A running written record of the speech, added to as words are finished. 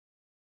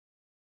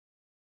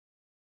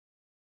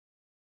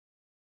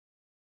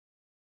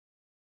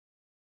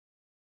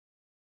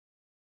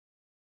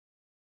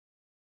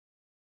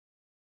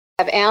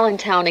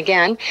Allenstown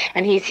again,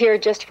 and he's here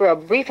just for a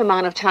brief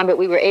amount of time, but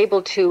we were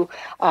able to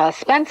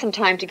spend some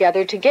time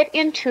together to get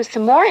into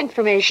some more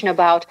information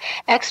about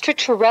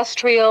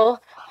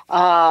extraterrestrial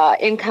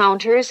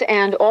encounters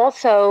and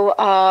also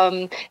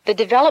the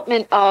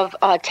development of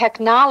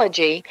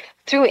technology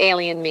through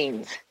alien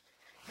means.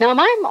 Now, am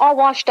I all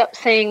washed up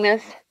saying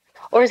this,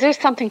 or is there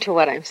something to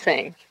what I'm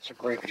saying? It's a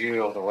great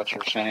deal to what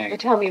you're saying. Well,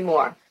 tell me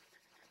more.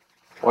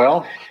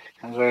 Well,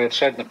 as I had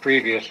said in the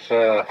previous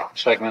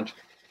segment,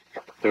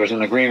 there was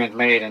an agreement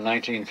made in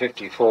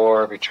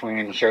 1954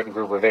 between a certain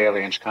group of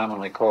aliens,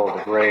 commonly called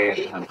the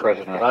Greys, and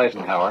President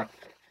Eisenhower,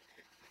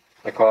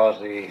 because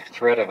the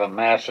threat of a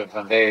massive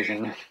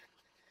invasion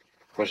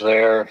was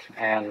there,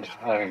 and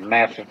a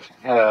massive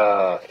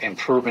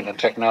improvement in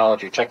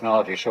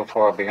technology so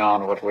far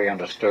beyond what we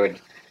understood.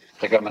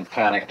 The government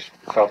panicked,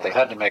 felt they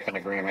had to make an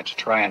agreement to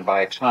try and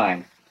buy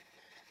time.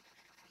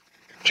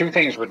 Two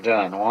things were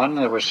done. One,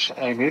 there was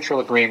a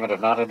mutual agreement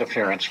of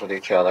non-interference with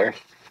each other.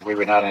 We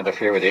would not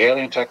interfere with the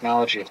alien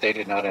technology if they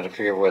did not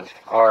interfere with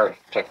our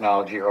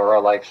technology or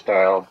our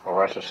lifestyle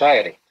or our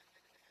society.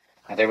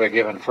 And they were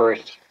given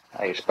first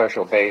a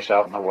special base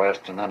out in the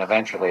West, and then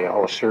eventually a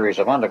whole series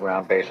of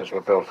underground bases were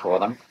built for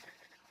them,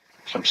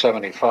 some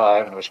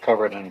 75, and it was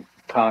covered in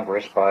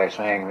Congress by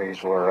saying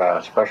these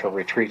were special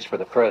retreats for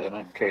the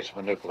president in case of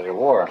a nuclear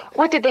war.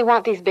 What did they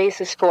want these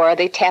bases for? Are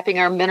they tapping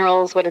our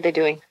minerals? What are they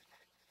doing?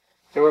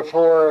 They were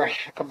for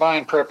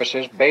combined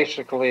purposes,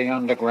 basically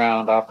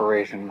underground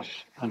operations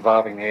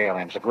involving the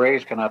aliens. The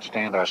Greys cannot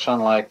stand our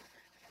sunlight,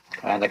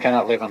 and they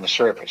cannot live on the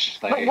surface.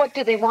 But what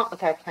do they want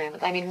with our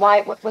planet? I mean,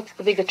 why? What's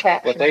the big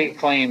attraction? What they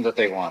claimed that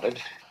they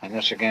wanted, and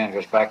this again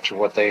goes back to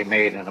what they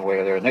made in the way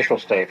of their initial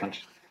statements,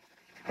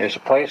 is a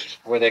place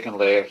where they can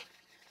live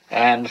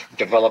and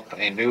develop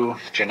a new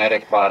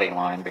genetic body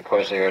line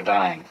because they are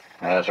dying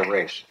as a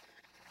race.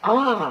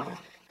 Ah.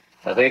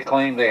 They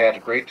claimed they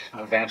had great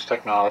advanced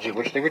technology,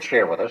 which they would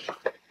share with us.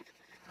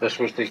 This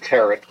was the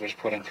carrot was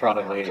put in front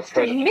of the president's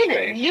face. Just a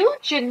minute. New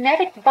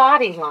genetic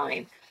body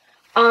line.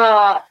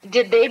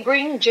 Did they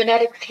bring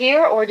genetics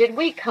here, or did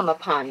we come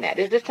upon that?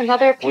 Is this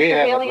another piece of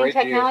alien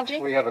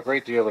technology? We have a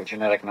great deal of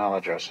genetic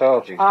knowledge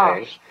ourselves these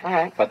days, all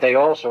right. But they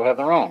also have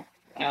their own.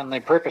 And the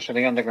purpose of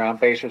the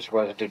underground bases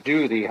was to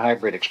do the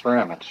hybrid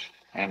experiments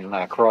and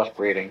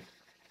crossbreeding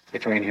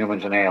between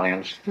humans and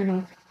aliens.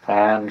 Mm-hmm.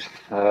 And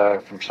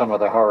from some of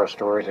the horror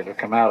stories that have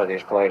come out of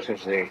these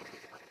places, the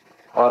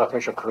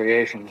artificial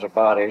creations of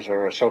bodies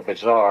are so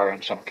bizarre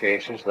in some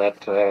cases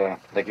that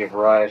they give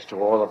rise to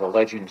all of the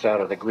legends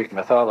out of the Greek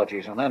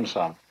mythologies and then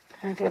some,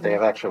 that they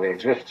have actually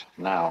exist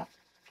now.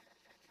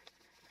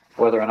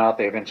 Whether or not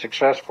they've been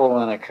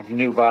successful in a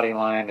new body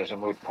line is a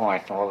moot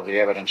point. All of the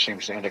evidence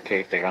seems to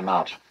indicate they are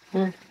not.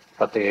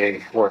 But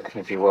the work,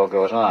 if you will,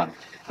 goes on.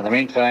 In the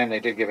meantime, they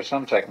did give us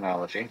some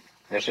technology.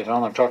 This is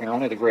only, I'm talking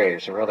only the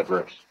Greys, there were other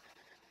groups.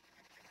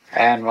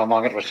 And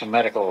among it was some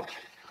medical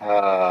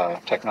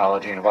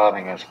technology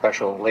involving a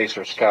special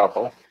laser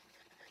scalpel.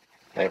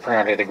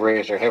 Apparently the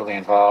Greys are heavily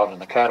involved in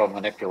the cattle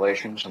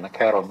manipulations and the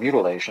cattle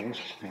mutilations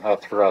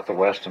throughout the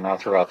West and now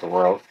throughout the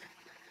world.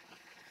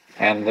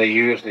 And they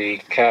use the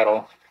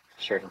cattle,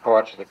 certain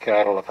parts of the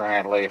cattle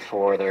apparently,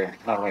 for their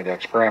not only their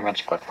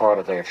experiments but part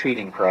of their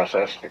feeding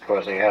process,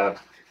 because they have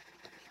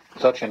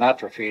such an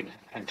atrophied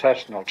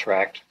intestinal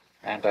tract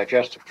and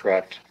digestive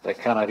tract they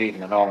cannot eat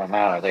in a normal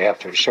manner. They have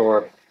to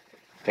absorb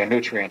their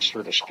nutrients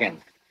through the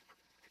skin,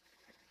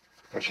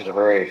 which is a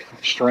very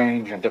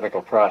strange and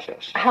difficult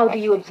process. How do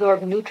you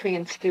absorb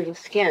nutrients through the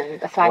skin,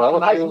 aside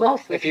from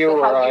osmosis? If you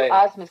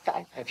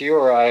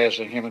or I, as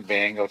a human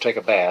being, go take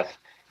a bath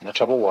in a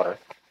tub of water,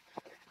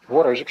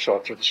 water is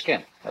absorbed through the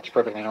skin. That's a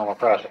perfectly normal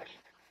process.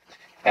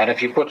 And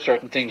if you put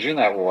certain things in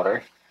that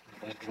water,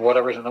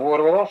 whatever's in the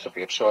water will also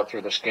be absorbed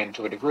through the skin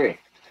to a degree.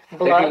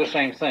 Blood, they do the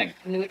same thing.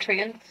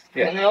 Nutrients,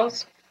 yes.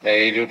 Minerals?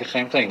 They do the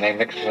same thing. They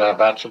mix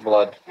vats of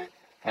blood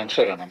and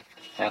sit in them.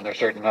 And there are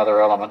certain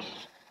other elements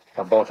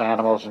of both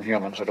animals and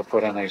humans that are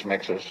put in these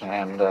mixes,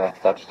 and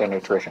that's their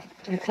nutrition.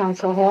 It sounds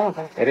so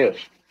horrible. It is.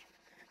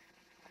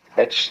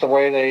 It's the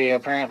way they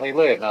apparently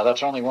live. Now,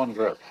 that's only one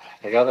group.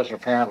 The others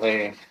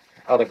apparently,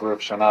 other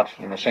groups are not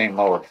in the same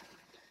mode.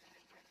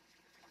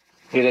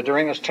 Either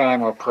during this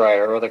time or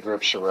prior, other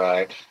groups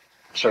arrived.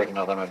 Certain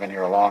of them have been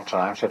here a long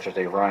time, such as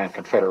the Orion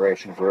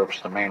Confederation groups.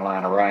 The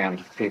mainline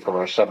Orion people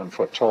are 7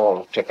 foot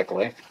tall,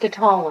 typically. The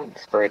tall ones.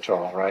 Very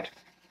tall, right?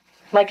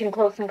 Like in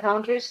Close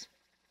Encounters?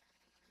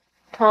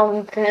 Tall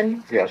and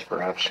thin? Yes,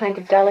 perhaps. Kind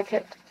of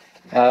delicate?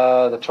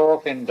 The tall,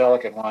 thin,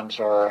 delicate ones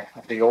are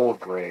the old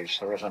Greys.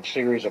 There is a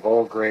series of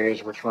old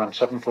Greys which run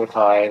 7 foot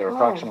high. They're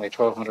approximately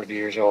 1,200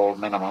 years old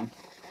minimum.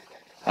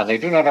 And they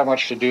do not have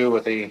much to do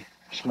with the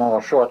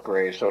small, short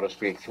Greys, so to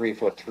speak, 3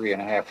 foot,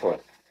 3.5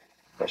 foot.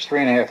 Those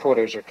 3.5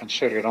 footers are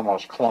considered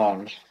almost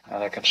clones,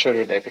 and they're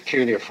considered a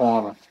peculiar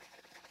form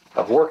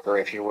of worker,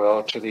 if you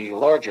will, to the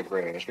larger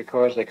Greys,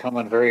 because they come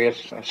in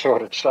various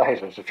assorted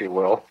sizes, if you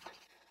will.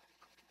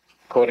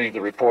 According to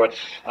the reports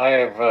I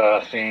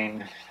have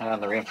seen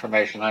and the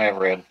information I have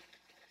read,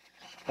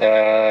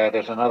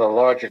 there's another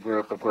larger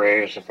group of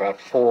Greys, about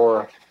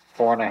 4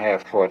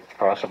 4.5 foot,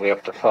 possibly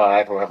up to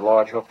 5, who have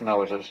large hooked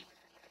noses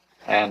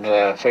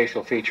and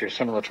facial features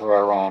similar to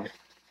our own,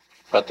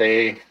 but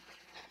they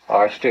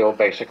are still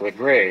basically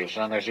grays.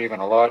 And there's even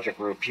a larger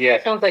group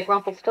yet. Sounds like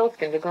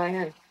Rumpelstiltskin, but go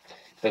ahead.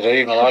 There's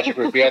even a larger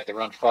group yet that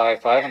run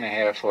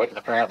 5.5 foot, and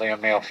apparently are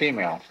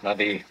male-female. Now,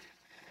 the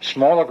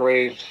smaller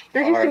grays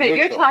Now, just a minute.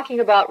 You're talking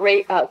about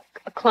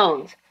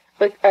clones,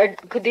 but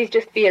could these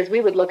just be, as we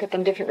would look at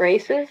them, different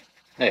races?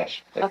 Yes,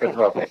 they could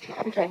well be.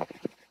 Okay.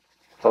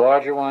 The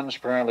larger ones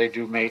apparently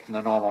do mate in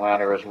the normal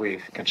manner as we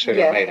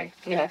consider mating.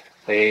 Yes.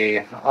 The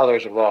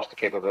others have lost the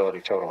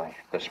capability totally,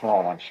 the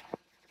small ones.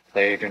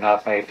 They do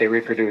not mate. They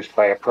reproduce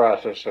by a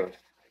process of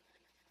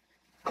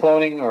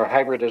cloning or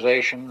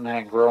hybridization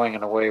and growing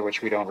in a way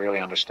which we don't really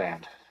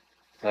understand.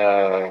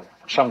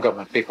 Some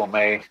government people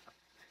may.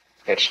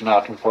 It's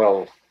not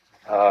well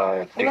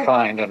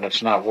defined, and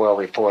it's not well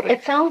reported.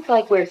 It sounds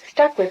like we're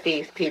stuck with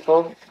these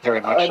people. Very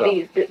much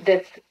so.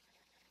 This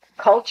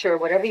culture,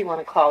 whatever you want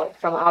to call it,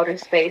 from outer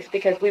space,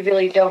 because we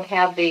really don't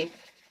have the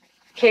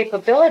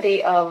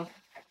capability of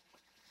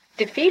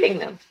defeating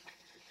them.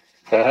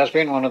 That has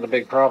been one of the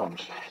big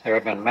problems. There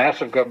have been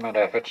massive government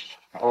efforts,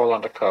 all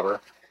undercover,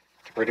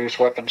 to produce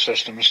weapon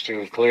systems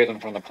to clear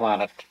them from the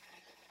planet.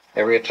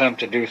 Every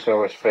attempt to do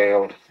so has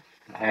failed,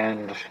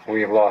 and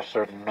we have lost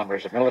certain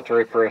numbers of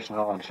military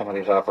personnel in some of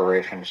these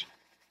operations.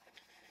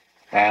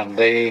 And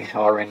they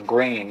are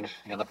ingrained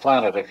in the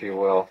planet, if you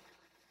will.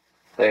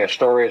 Their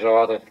stories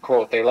are that,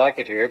 quote, they like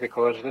it here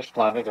because this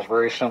planet is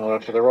very similar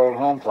to their old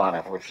home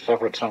planet, which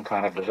suffered some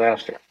kind of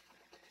disaster.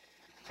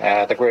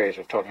 The Greys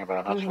are talking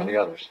about, not some of the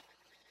others.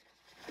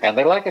 And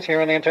they like it here,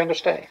 and they intend to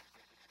stay.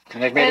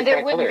 And they've made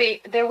it quite clear.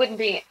 There wouldn't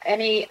be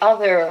any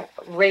other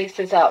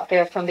races out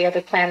there from the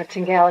other planets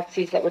and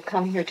galaxies that would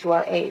come here to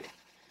our aid.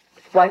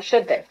 Why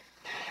should they?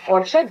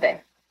 Or should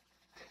they?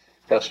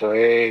 That's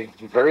a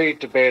very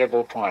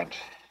debatable point.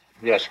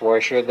 Yes, why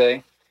should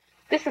they?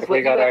 This is what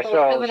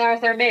UFO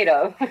seminars are made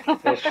of.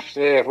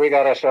 If we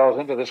got ourselves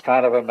into this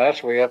kind of a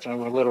mess, we have to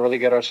literally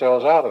get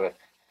ourselves out of it.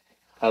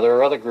 Now, there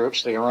are other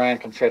groups, the Orion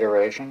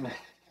Confederation.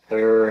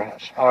 There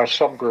are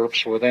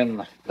subgroups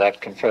within that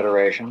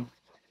confederation.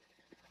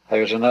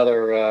 There's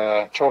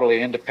another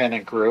totally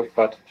independent group,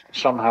 but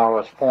somehow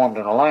has formed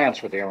an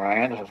alliance with the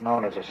Orions. It's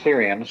known as the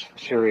Sirians,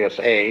 Sirius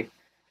A.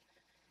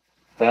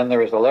 Then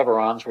there is the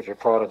Leverons, which are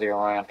part of the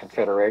Orion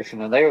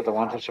Confederation, and they were the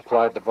ones that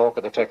supplied the bulk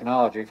of the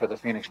technology for the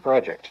Phoenix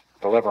Project,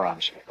 the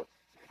Leverons.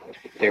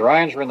 The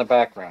Orions were in the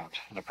background,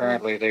 and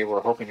apparently they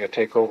were hoping to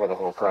take over the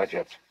whole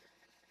project.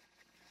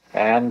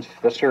 And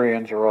the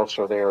Sirians are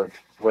also there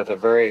with a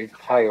very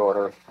high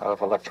order of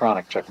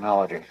electronic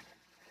technology.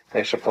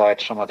 They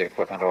supplied some of the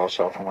equipment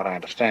also, from what I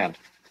understand.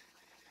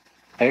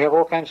 And you have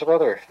all kinds of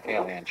other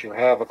aliens. You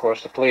have, of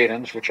course, the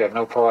Pleiadians, which have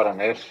no part in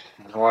this,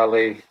 and while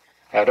they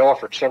had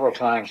offered several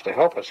times to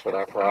help us with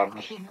our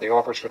problems, the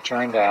offers were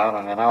turned down,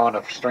 and are now in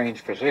a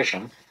strange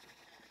position.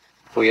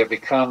 We have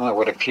become, it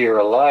would appear,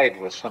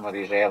 allied with some of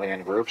these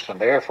alien groups,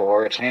 and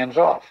therefore it's hands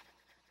off.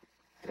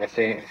 If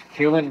the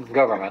human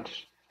governments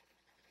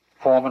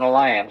form an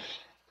alliance,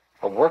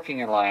 a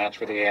working alliance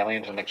with the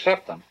aliens, and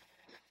accept them,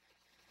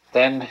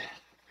 then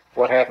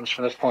what happens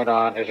from this point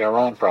on is our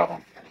own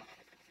problem.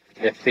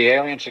 If the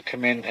aliens had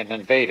come in and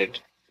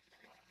invaded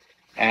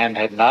and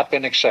had not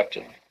been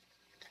accepted,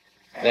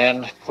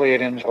 then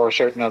Pleiadians or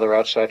certain other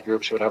outside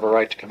groups would have a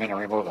right to come in and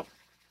remove them.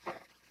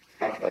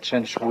 But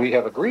since we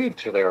have agreed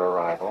to their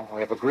arrival, we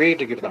have agreed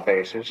to give them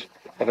bases,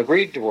 have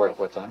agreed to work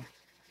with them,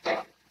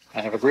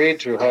 and have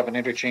agreed to have an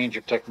interchange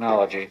of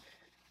technology,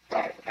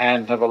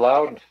 and have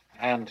allowed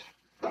and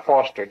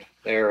fostered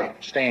their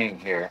staying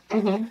here,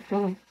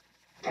 and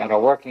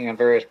are working in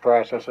various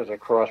processes of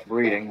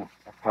cross-breeding,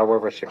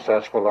 however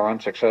successful or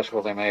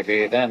unsuccessful they may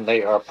be, then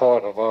they are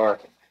part of our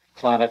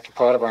planet,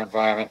 part of our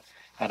environment,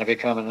 and have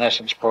become, in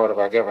essence, part of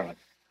our government.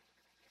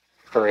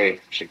 Very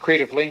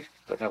secretively,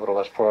 but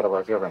nevertheless part of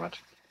our government.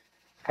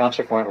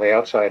 Consequently,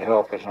 outside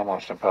help is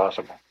almost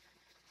impossible.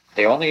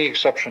 The only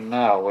exception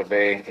now would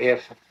be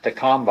if the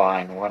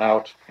Combine went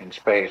out in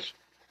space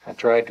and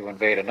tried to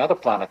invade another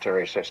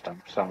planetary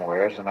system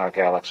somewhere in our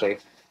galaxy,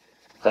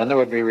 then there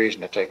would be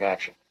reason to take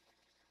action.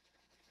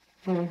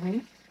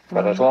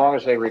 But as long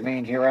as they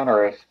remain here on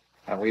Earth,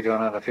 and we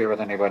don't interfere with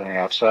anybody on the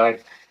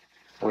outside,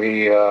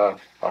 we are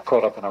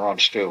caught up in our own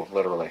stew,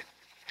 literally.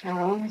 Our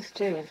own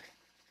stew.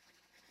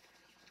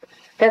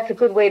 That's a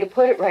good way to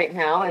put it right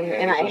now,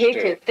 and I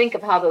hate to think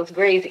of how those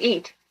Greys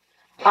eat.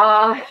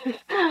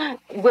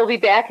 We'll be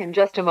back in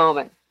just a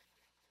moment.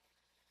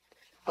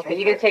 Okay,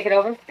 you going to take it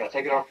over? Yeah,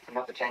 take it over.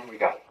 Another 10, we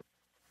got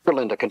it.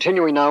 Linda,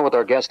 continuing now with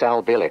our guest,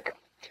 Al Bielek.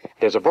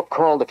 There's a book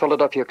called The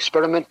Philadelphia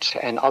Experiment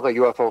and Other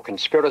UFO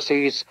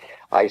Conspiracies.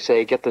 I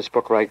say get this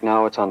book right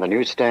now. It's on the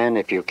newsstand.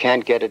 If you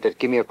can't get it,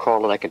 give me a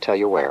call and I can tell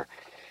you where.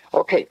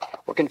 Okay,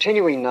 we're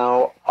continuing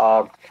now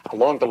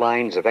along the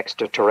lines of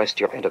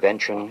extraterrestrial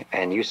intervention,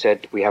 and you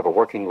said we have a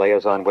working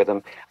liaison with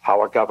them,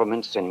 our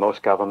governments and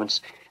most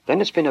governments. Then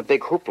there's been a big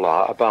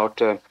hoopla about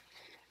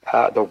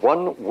the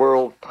one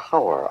world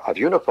power of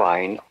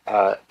unifying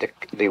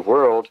the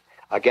world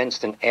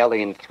against an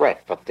alien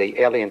threat, but the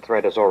alien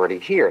threat is already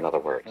here, in other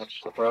words.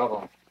 That's the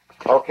problem.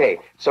 Okay,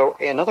 so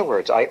in other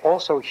words, I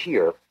also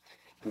hear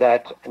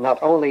that not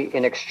only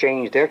in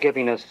exchange they're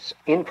giving us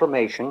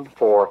information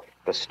for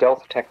the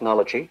stealth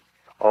technology,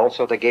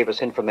 also they gave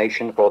us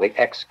information for the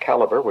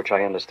Excalibur, which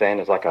I understand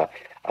is like a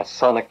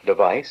sonic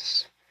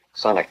device,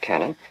 sonic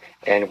cannon,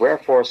 and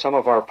wherefore some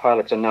of our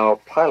pilots are now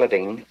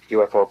piloting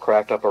UFO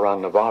craft up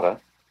around Nevada.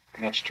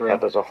 That's true.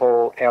 And there's a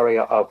whole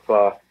area of...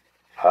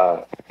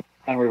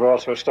 and we've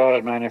also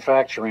started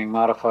manufacturing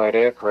modified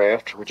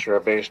aircraft, which are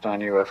based on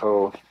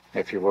UFO,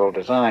 if you will,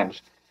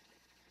 designs.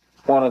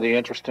 One of the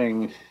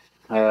interesting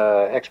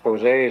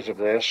exposés of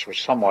this was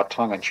somewhat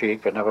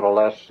tongue-in-cheek, but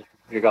nevertheless,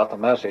 you got the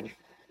message.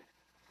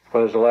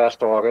 Was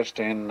last August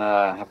in,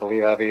 I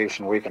believe,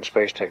 Aviation Week and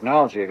Space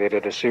Technology. They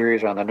did a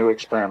series on the new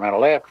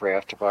experimental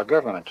aircraft of our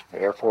government,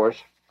 Air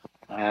Force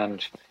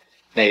and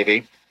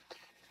Navy.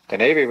 The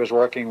Navy was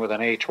working with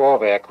an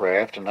A-12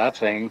 aircraft, and that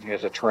thing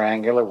is a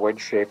triangular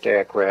wedge-shaped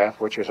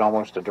aircraft, which is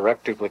almost a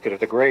direct duplicate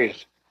of the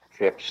Gray's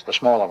ships, the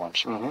smaller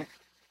ones. Mm-hmm.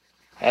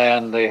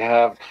 And they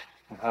have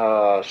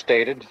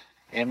stated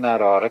in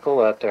that article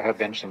that there have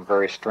been some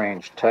very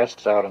strange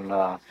tests out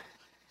in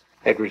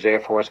Edwards Air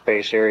Force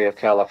Base area of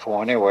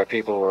California, where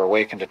people were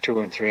awakened at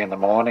 2 and 3 in the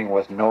morning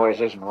with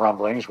noises and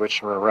rumblings,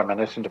 which were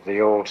reminiscent of the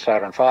old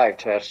Saturn V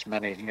tests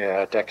many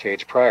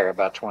decades prior,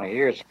 about 20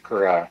 years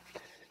per hour.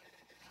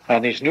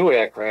 And these new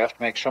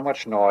aircraft make so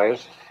much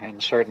noise in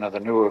certain of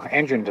the new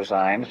engine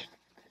designs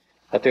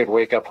that they'd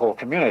wake up whole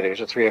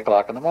communities at 3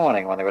 o'clock in the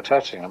morning when they were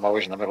testing them,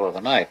 always in the middle of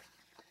the night.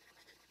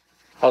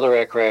 Other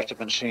aircraft have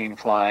been seen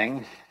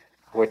flying,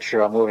 which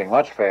are moving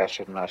much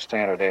faster than our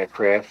standard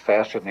aircraft,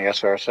 faster than the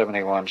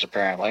SR-71s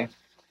apparently.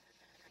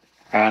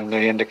 And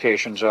the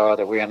indications are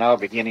that we are now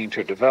beginning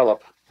to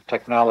develop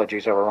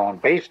technologies of our own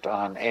based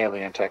on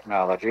alien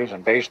technologies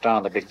and based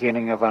on the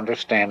beginning of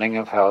understanding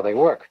of how they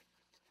work.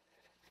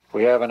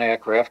 We have an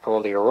aircraft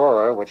called the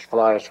Aurora, which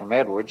flies from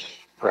Edwards,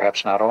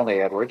 perhaps not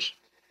only Edwards,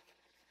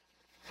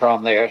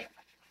 from there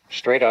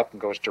straight up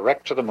and goes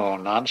direct to the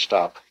moon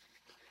non-stop,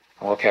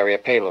 and will carry a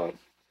payload.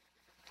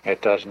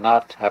 It does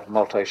not have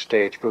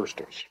multi-stage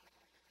boosters.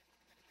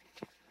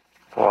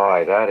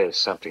 Boy, that is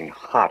something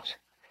hot.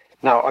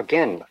 Now,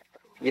 again,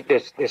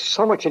 there's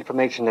so much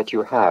information that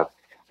you have.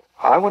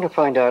 I want to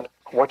find out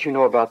what you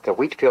know about the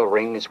wheat field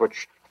rings,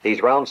 which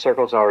these round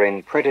circles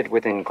are printed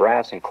within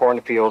grass and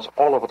cornfields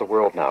all over the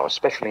world now,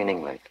 especially in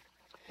England.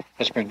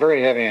 It's been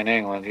very heavy in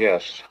England,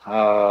 yes.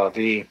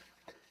 The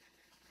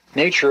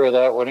nature of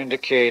that would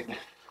indicate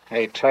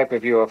a type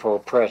of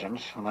UFO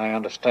presence, and I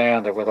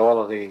understand that with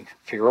all of the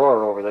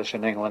furor over this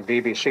in England,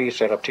 BBC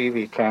set up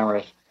TV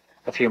cameras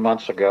a few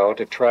months ago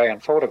to try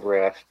and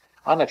photograph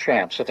on the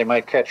chance that they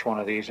might catch one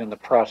of these in the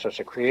process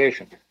of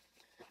creation.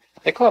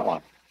 They caught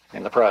one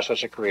in the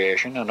process of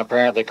creation, and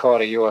apparently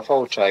caught a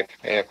UFO-type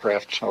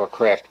aircraft or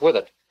craft with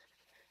it.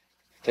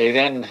 They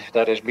then,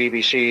 that is,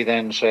 BBC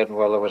then said,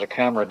 well, there was a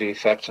camera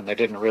defect and they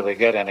didn't really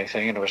get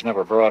anything and it was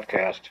never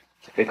broadcast.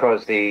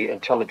 Because the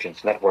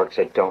intelligence network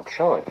said don't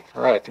show it.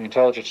 Right, the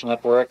intelligence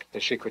network, the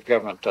secret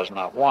government does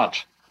not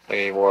want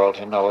the world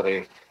to know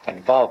the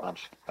involvement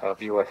of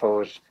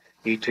UFOs,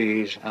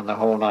 ETs, and the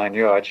whole 9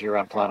 yards here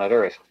on planet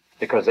Earth.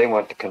 Because they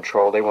want to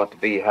control, they want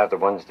to have the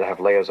ones that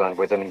have liaison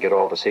with them and get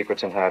all the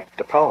secrets and have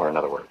the power, in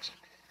other words.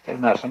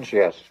 In essence,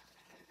 yes.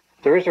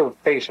 There is a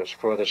basis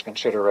for this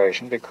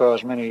consideration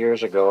because many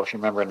years ago, if you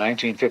remember in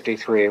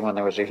 1953, when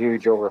there was a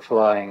huge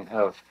overflying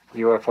of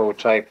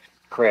UFO-type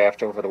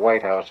craft over the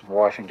White House in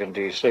Washington,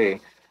 D.C.,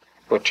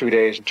 for 2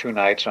 days and 2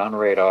 nights on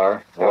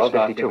radar. That was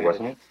 52,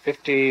 wasn't it?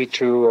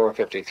 52 or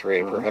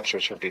 53, perhaps it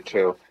was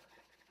 52.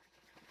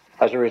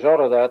 As a result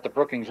of that, the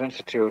Brookings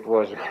Institute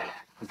was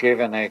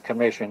given a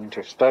commission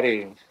to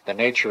study the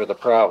nature of the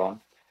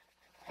problem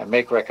and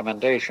make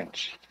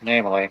recommendations,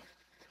 namely,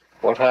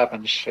 what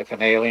happens if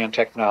an alien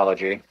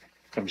technology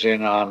comes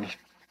in on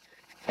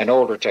an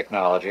older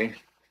technology,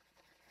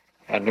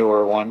 a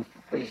newer one,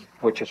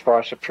 which is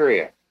far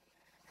superior.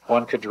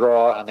 One could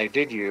draw, and they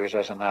did use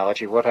as an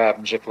analogy, what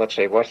happens if, let's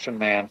say, Western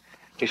man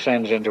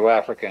descends into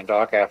Africa, in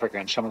dark Africa,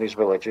 in some of these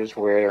villages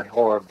where,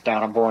 or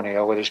down in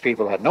Borneo, where these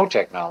people had no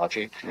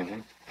technology,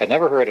 had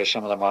never heard of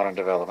some of the modern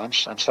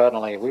developments, and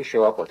suddenly we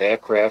show up with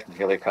aircraft and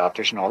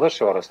helicopters and all this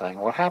sort of thing.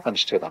 What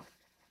happens to them?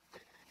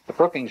 The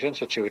Brookings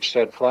Institute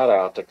said flat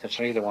out that there's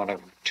either one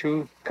of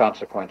 2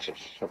 consequences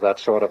of that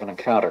sort of an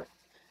encounter.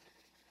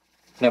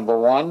 Number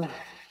one,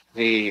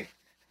 the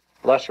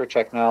lesser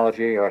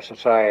technology or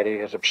society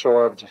is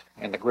absorbed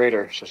in the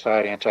greater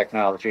society and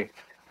technology,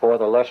 or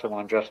the lesser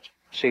one just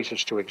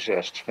ceases to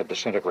exist. It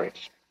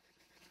disintegrates.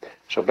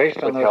 So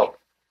based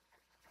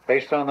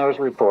on those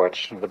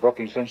reports of the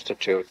Brookings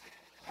Institute,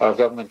 our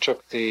government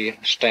took the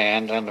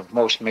stand, and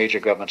most major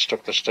governments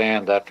took the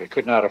stand, that we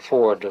could not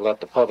afford to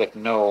let the public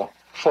know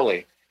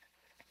fully,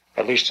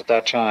 at least at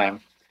that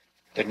time,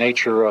 the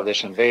nature of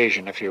this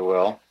invasion, if you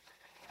will,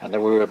 and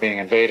that we were being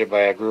invaded by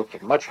a group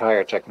of much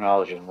higher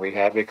technology than we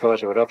had,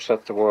 because it would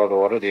upset the world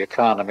order, the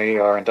economy,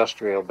 our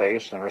industrial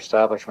base, and our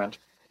establishment,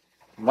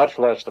 much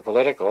less the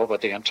political,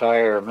 but the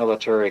entire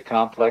military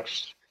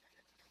complex,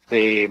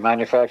 the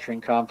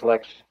manufacturing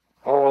complex,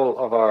 all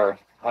of our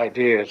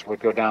ideas would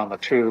go down the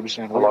tubes.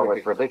 And along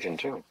with religion,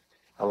 too.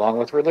 Along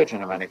with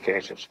religion in many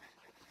cases.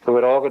 It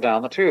would all go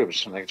down the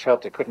tubes, and they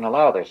felt they couldn't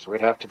allow this.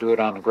 We'd have to do it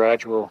on a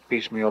gradual,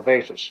 piecemeal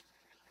basis.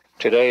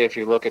 Today, if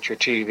you look at your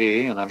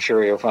TV, and I'm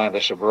sure you'll find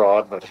this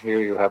abroad, but here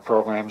you have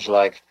programs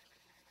like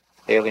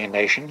Alien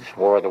Nation,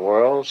 War of the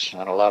Worlds,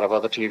 and a lot of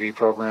other TV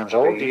programs,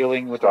 all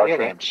dealing with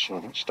aliens.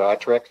 Star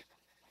Trek,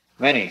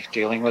 many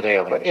dealing with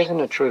aliens. But isn't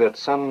it true that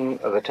some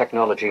of the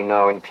technology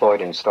now employed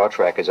in Star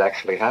Trek is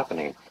actually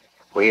happening?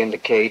 We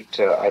indicate,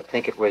 I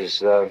think it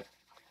was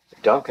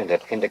Duncan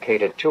that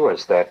indicated to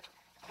us that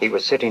he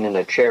was sitting in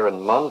a chair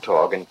in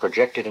Montauk and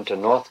projected into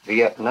North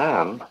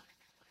Vietnam,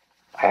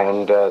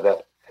 and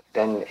that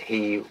then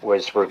he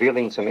was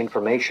revealing some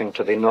information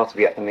to the North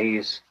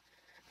Vietnamese,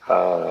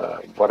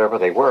 whatever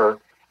they were,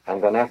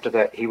 and then after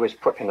that he was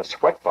put in a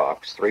sweat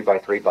box, 3 by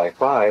 3 by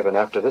 5, and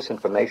after this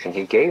information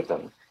he gave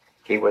them,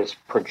 he was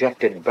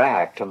projected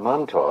back to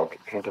Montauk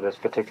into this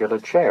particular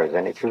chair. Is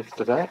any truth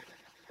to that?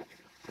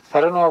 I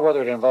don't know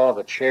whether it involved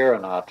a chair or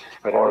not,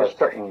 but or a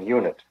certain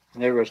unit.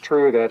 It was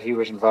true that he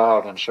was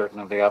involved in certain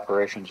of the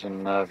operations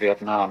in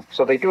Vietnam.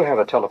 So they do have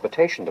a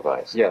teleportation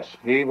device. Yes,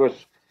 he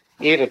was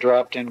either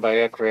dropped in by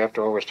aircraft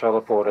or was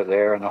teleported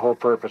there, and the whole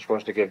purpose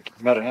was to give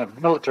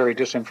military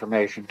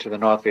disinformation to the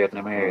North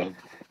Vietnamese.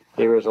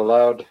 He was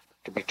allowed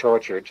to be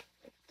tortured.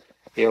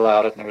 He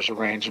allowed it, and it was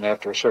arranged, and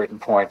after a certain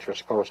point, they were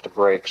supposed to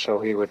break. So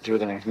he would do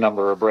the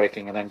number of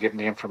breaking and then give them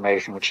the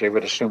information, which they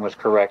would assume was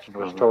correct and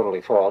was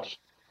totally false,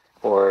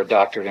 or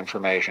doctored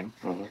information.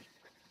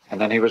 And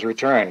then he was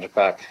returned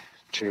back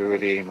to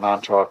the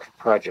Montauk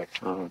Project.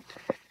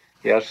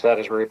 Yes, that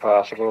is very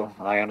possible,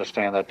 and I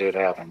understand that did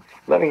happen.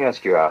 Let me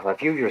ask you, Al,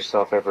 have you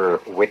yourself ever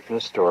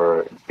witnessed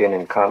or been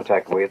in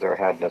contact with or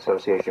had an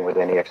association with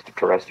any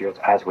extraterrestrials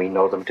as we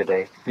know them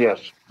today?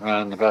 Yes,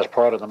 and as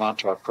part of the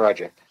Montauk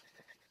Project.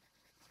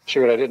 See,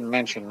 what I didn't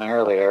mention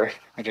earlier,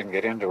 I didn't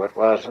get into it,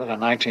 was in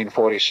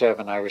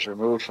 1947 I was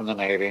removed from the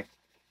Navy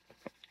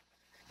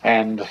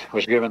and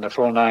was given the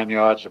full 9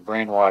 yards of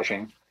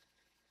brainwashing,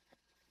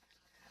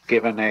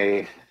 given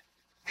a,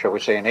 shall we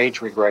say, an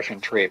age regression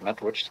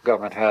treatment, which the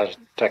government has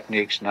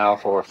techniques now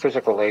for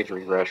physical age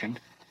regression.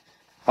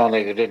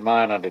 Only they did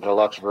mine on the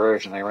deluxe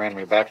version. They ran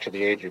me back to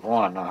the age of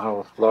 1. Now,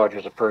 how large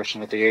is a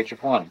person at the age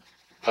of 1?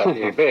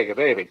 Probably big, a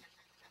baby.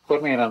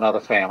 Put me in another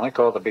family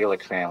called the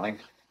Bielek family,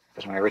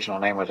 because my original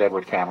name was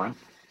Edward Cameron.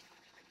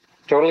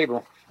 Totally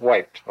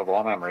wiped of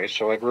all memories,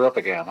 so I grew up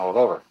again all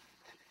over.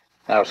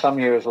 Now, some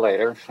years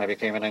later, I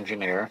became an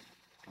engineer.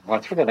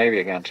 Went through the Navy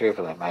again, too,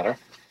 for that matter.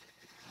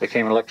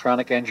 Became an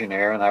electronic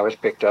engineer, and I was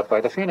picked up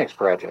by the Phoenix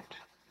Project,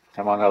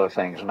 among other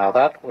things. Now,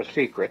 that was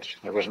secret.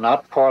 It was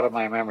not part of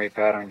my memory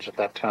patterns at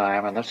that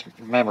time, and this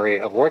memory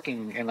of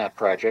working in that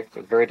project,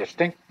 with very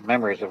distinct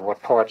memories of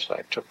what parts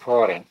I took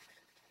part in,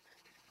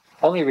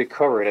 only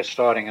recovered as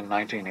starting in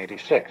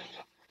 1986.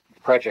 The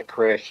project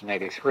crashed in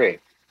 83.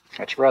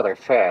 It's rather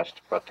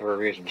fast, but there are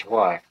reasons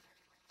why.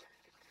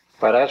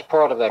 But as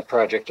part of that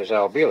project is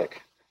Al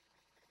Bielek.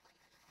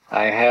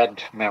 I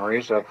had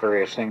memories of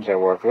various things I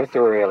worked with.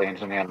 There were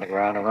aliens in the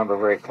underground. I remember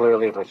very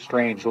clearly the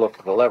strange look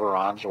of the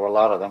Leverons, or a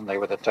lot of them. They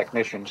were the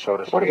technicians, so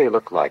to speak. What do they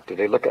look like? Do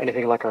they look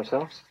anything like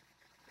ourselves?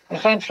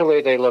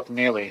 Essentially, they looked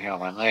nearly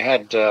human. They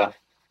had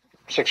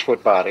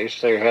 6-foot bodies.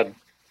 They had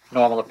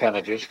normal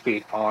appendages,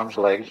 feet, arms,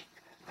 legs,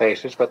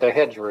 faces, but their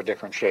heads were a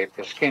different shape.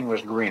 Their skin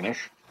was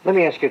greenish. Let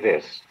me ask you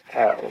this.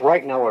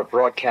 Right now we're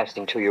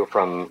broadcasting to you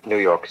from New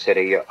York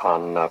City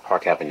on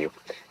Park Avenue.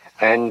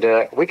 And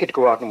we could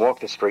go out and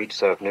walk the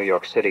streets of New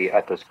York City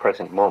at this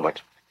present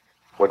moment.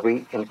 Would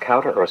we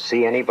encounter or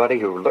see anybody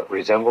who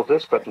resembled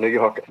this? But New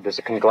York, there's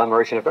a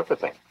conglomeration of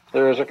everything.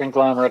 There is a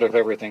conglomerate of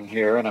everything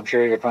here, and I'm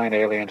sure you would find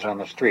aliens on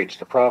the streets.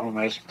 The problem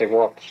is, if they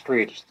walk the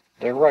streets,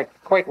 they're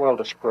quite well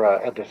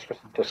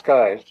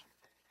disguised.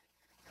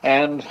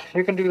 And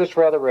you can do this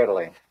rather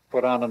readily.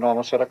 Put on a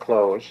normal set of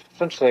clothes,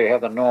 since they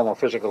have the normal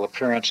physical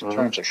appearance in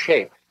terms of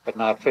shape, but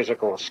not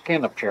physical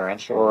skin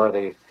appearance, or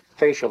the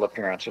facial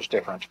appearance is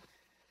different.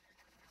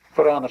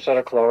 Put on a set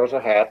of clothes,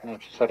 a hat, and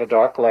a set of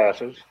dark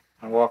glasses,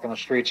 and walk on the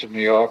streets of New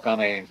York on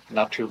a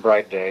not too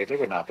bright day. They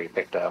would not be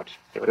picked out.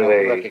 They would not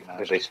be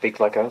recognized. Do they speak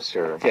like us?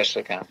 Or? Yes,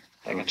 they can.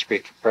 They can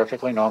speak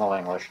perfectly normal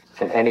English.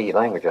 In any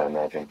language, I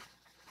imagine.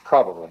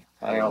 Probably.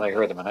 I only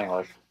heard them in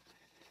English.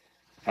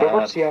 But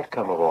what's the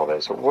outcome of all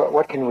this?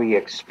 What can we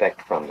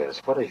expect from this?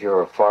 What is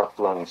your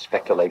far-flung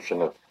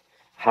speculation of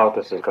how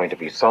this is going to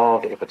be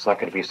solved? If it's not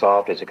going to be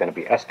solved, is it going to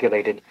be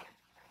escalated?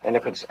 And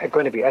if it's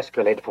going to be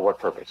escalated, for what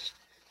purpose?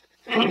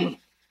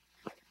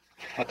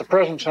 At the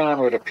present time,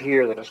 it would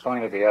appear that it's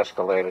going to be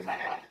escalated.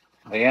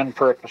 The end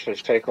purpose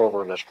is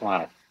takeover of this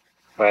planet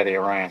by the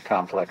Orion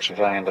complex, as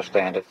I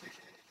understand it.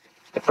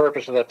 The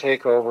purpose of that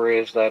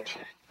takeover is that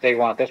they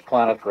want this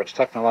planet for its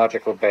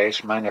technological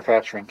base,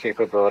 manufacturing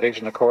capabilities,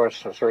 and of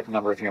course a certain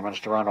number of humans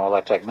to run all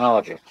that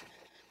technology.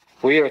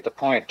 We are at the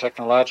point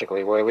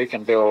technologically where we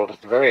can build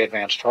very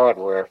advanced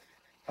hardware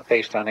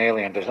based on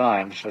alien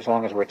designs, as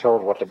long as we're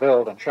told what to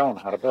build and shown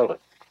how to build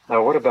it.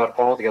 Now, what about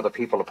all the other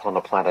people upon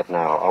the planet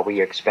now? Are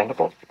we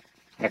expendable?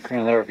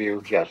 In their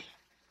view, yes.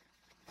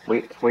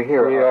 We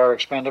are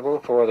expendable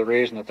for the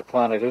reason that the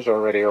planet is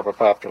already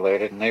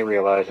overpopulated, and they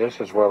realize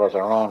this as well as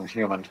our own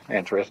human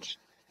interests.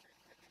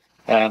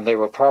 And they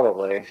will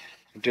probably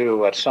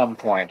do at some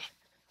point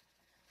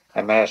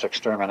a mass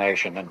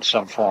extermination in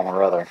some form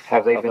or other.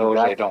 Have they been those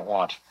back? They don't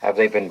want. Have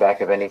they been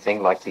back of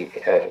anything like the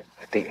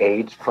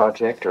AIDS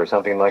project or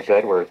something like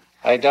that? Where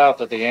I doubt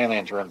that the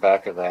aliens were in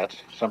back of that.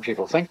 Some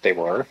people think they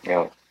were.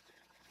 Yeah.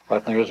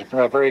 But there's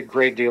a very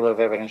great deal of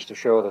evidence to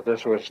show that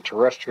this was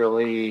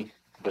terrestrially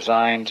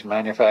designed,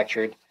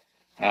 manufactured,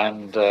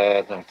 and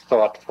the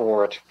thought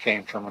for it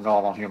came from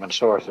normal human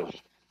sources.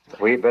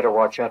 We better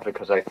watch out,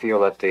 because I feel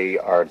that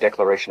our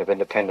Declaration of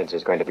Independence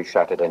is going to be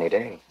shot at any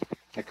day.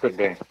 It could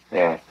be.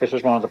 Yeah. This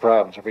is one of the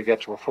problems. If we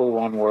get to a full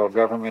one-world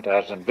government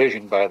as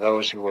envisioned by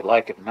those who would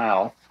like it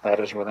now, that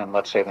is within,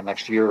 let's say, the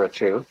next year or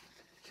two,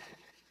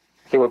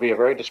 it would be a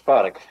very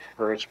despotic,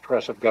 very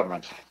suppressive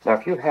government. Now,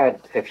 if you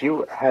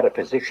had a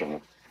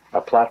position, a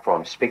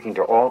platform, speaking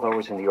to all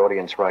those in the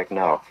audience right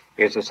now,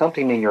 is there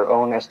something in your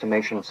own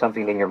estimation,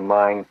 something in your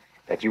mind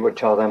that you would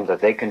tell them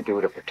that they can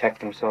do to protect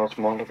themselves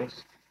from all of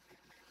this?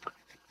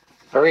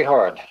 Very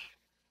hard.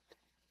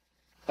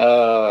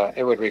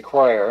 It would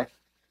require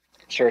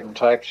certain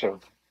types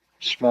of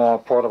small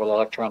portable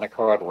electronic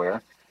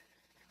hardware.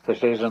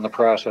 This is in the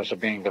process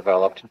of being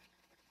developed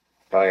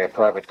by a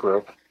private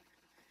group.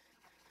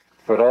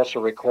 It would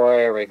also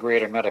require a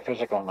greater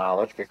metaphysical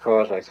knowledge,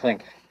 because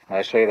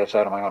I say this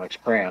out of my own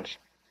experience,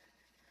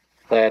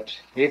 that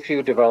if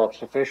you develop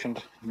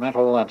sufficient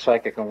mental and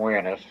psychic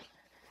awareness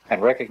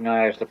and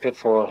recognize the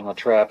pitfalls and the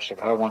traps of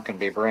how one can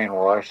be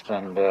brainwashed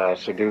and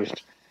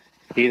seduced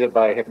either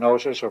by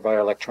hypnosis or by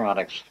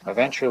electronics,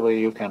 eventually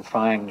you can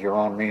find your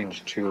own means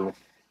to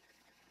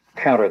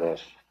counter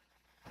this.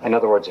 In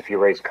other words, if you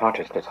raise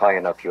consciousness high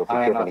enough, you'll be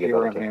given the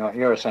ability.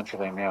 You're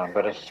essentially immune,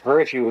 but it's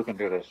very few who can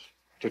do this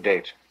to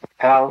date.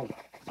 Al,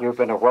 you've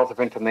been a wealth of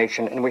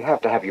information, and we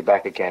have to have you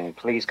back again.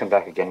 Please come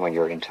back again when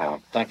you're in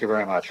town. Thank you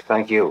very much.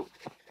 Thank you.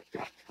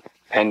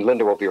 And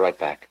Linda will be right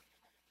back.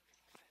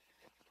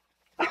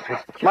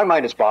 My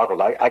mind is boggled.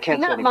 I can't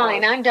say Not anymore.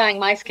 mine. I'm dyeing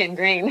my skin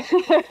green.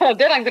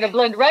 Then I'm going to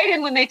blend right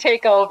in when they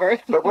take over.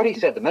 But what he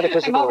said, the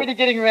metaphysical... I'm already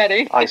getting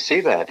ready. I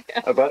see that.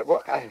 Yeah.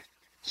 But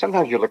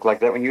sometimes you look like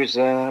that when you use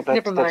that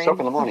soap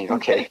in the morning.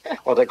 Okay.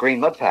 Or the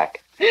green mud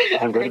pack.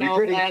 I'm going to be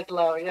pretty.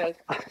 Maslow, yes.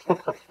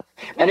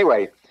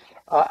 Anyway,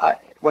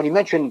 when you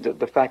mentioned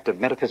the fact of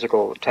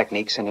metaphysical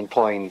techniques and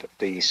employing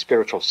the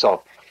spiritual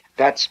self,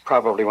 that's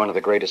probably one of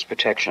the greatest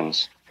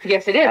protections.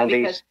 Yes, it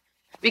is.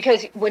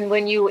 Because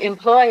when you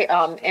employ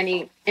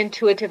any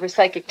intuitive or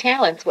psychic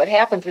talents, what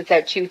happens is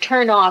that you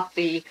turn off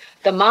the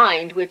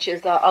mind, which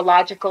is a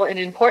logical and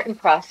important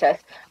process.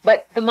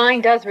 But the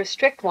mind does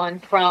restrict one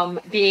from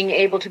being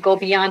able to go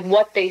beyond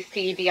what they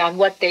see, beyond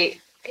what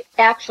they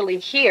actually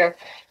hear.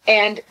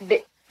 And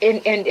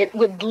it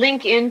would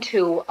link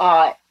into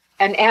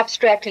an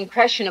abstract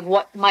impression of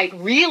what might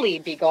really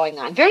be going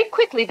on very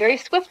quickly, very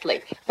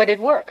swiftly. But it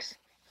works.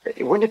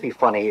 Wouldn't it be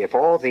funny if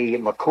all the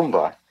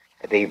Macumba,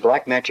 the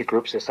black magic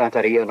groups, the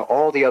Santeria, and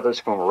all the others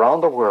from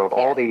around the world,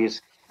 all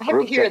these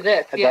groups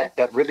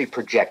that really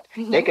project,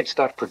 they could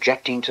start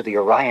projecting to the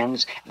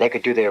Orions. They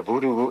could do their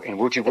voodoo and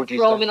woogie stuff.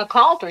 Throw them in a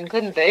cauldron,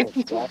 couldn't they?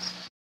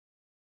 Yes.